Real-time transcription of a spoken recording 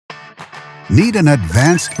Need an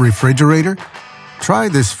advanced refrigerator? Try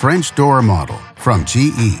this French door model from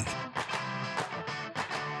GE.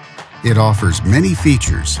 It offers many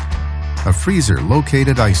features: a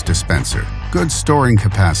freezer-located ice dispenser, good storing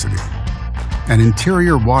capacity, an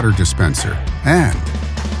interior water dispenser, and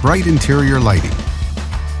bright interior lighting.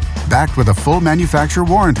 Backed with a full manufacturer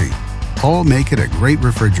warranty, all make it a great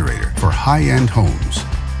refrigerator for high-end homes.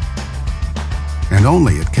 And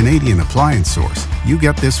only at Canadian Appliance Source, you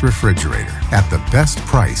get this refrigerator at the best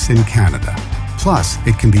price in Canada. Plus,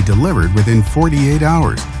 it can be delivered within 48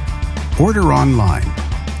 hours. Order online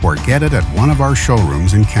or get it at one of our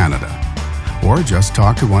showrooms in Canada. Or just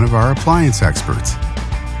talk to one of our appliance experts.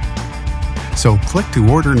 So click to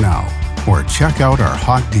order now or check out our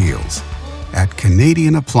hot deals at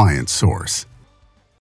Canadian Appliance Source.